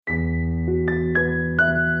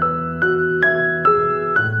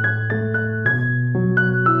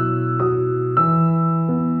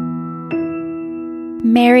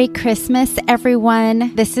Merry Christmas,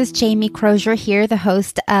 everyone. This is Jamie Crozier here, the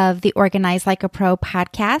host of the Organize Like a Pro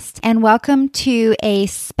podcast, and welcome to a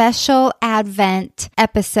special Advent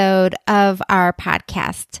episode of our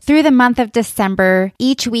podcast. Through the month of December,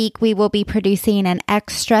 each week we will be producing an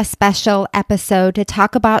extra special episode to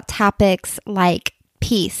talk about topics like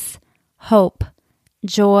peace, hope,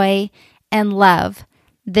 joy, and love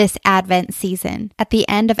this Advent season. At the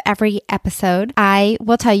end of every episode, I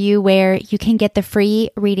will tell you where you can get the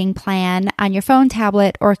free reading plan on your phone,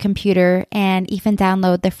 tablet, or computer, and even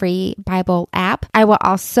download the free Bible app. I will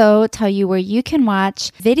also tell you where you can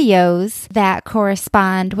watch videos that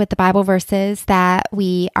correspond with the Bible verses that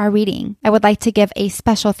we are reading. I would like to give a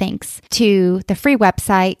special thanks to the free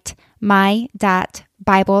website,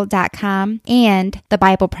 my.bible.com, and the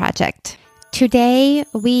Bible Project. Today,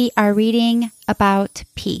 we are reading about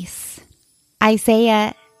peace.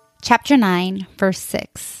 Isaiah chapter 9, verse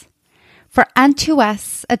 6. For unto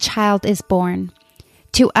us a child is born,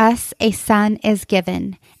 to us a son is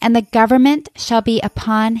given, and the government shall be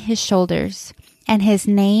upon his shoulders, and his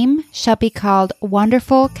name shall be called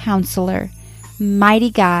Wonderful Counselor,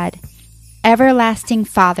 Mighty God, Everlasting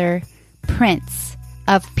Father, Prince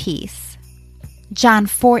of Peace. John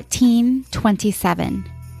 14:27.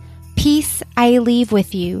 Peace I leave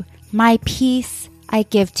with you, my peace I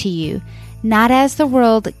give to you. Not as the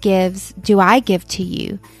world gives, do I give to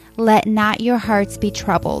you. Let not your hearts be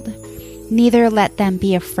troubled, neither let them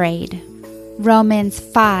be afraid. Romans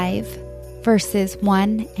 5, verses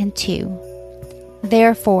 1 and 2.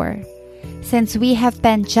 Therefore, since we have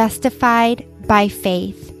been justified by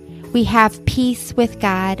faith, we have peace with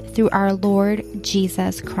God through our Lord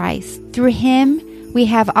Jesus Christ. Through him, we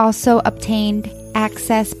have also obtained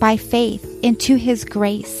access by faith into his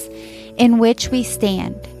grace, in which we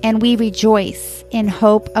stand, and we rejoice in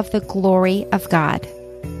hope of the glory of God.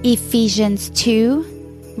 Ephesians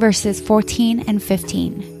 2, verses 14 and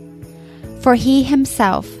 15. For he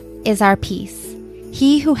himself is our peace,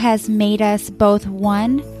 he who has made us both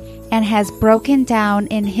one and has broken down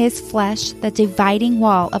in his flesh the dividing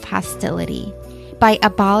wall of hostility, by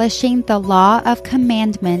abolishing the law of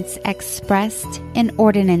commandments expressed in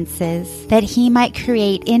ordinances, that he might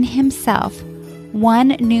create in himself one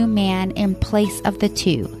new man in place of the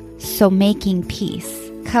two, so making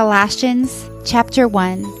peace. Colossians chapter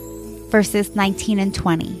 1, verses 19 and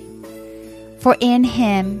 20. For in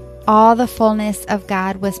him all the fullness of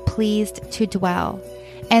God was pleased to dwell,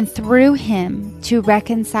 and through him to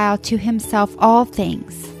reconcile to himself all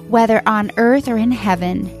things, whether on earth or in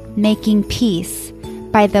heaven, making peace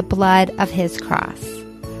by the blood of his cross.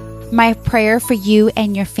 My prayer for you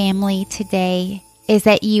and your family today is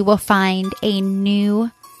that you will find a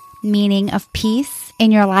new meaning of peace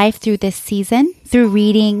in your life through this season, through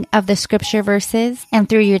reading of the scripture verses, and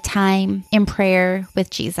through your time in prayer with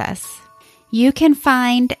Jesus. You can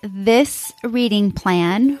find this reading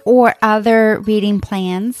plan or other reading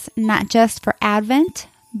plans, not just for Advent,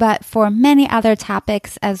 but for many other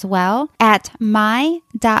topics as well, at my.bible.com.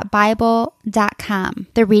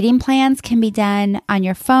 The reading plans can be done on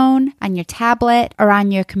your phone, on your tablet, or on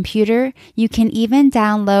your computer. You can even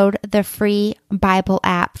download the free Bible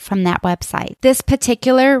app from that website. This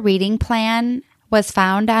particular reading plan was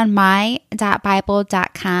found on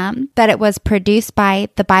my.bible.com, but it was produced by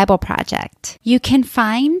the Bible Project. You can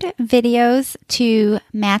find videos to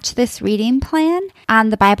match this reading plan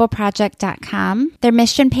on thebibleproject.com. Their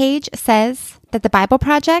mission page says that the Bible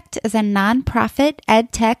Project is a nonprofit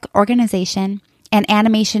ed tech organization and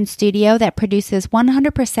animation studio that produces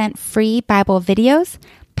 100% free Bible videos,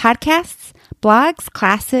 podcasts, blogs,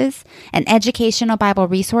 classes, and educational Bible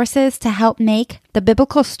resources to help make the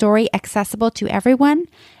biblical story accessible to everyone,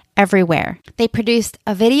 everywhere. They produced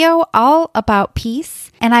a video all about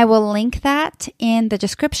peace, and I will link that in the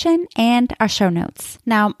description and our show notes.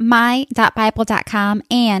 Now, my.bible.com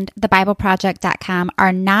and thebibleproject.com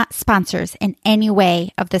are not sponsors in any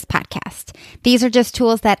way of this podcast. These are just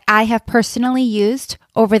tools that I have personally used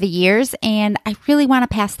over the years, and I really want to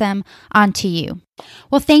pass them on to you.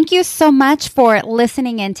 Well, thank you so much for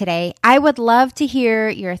listening in today. I would love to hear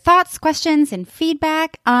your thoughts, questions, and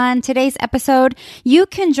feedback on today's episode. You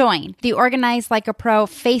can join the Organize Like a Pro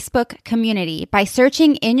Facebook community by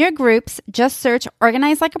searching in your groups. Just search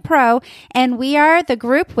Organize Like a Pro, and we are the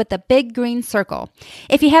group with the big green circle.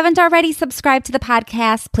 If you haven't already subscribed to the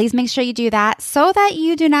podcast, please make sure you do that so that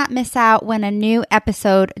you do not miss out when a new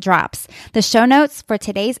episode drops. The show notes for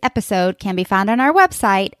today's episode can be found on our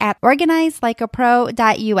website at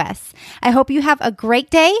organizelikeapro.us. I hope you have a great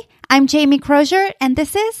day. I'm Jamie Crozier, and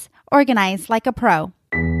this is Organize Like a Pro.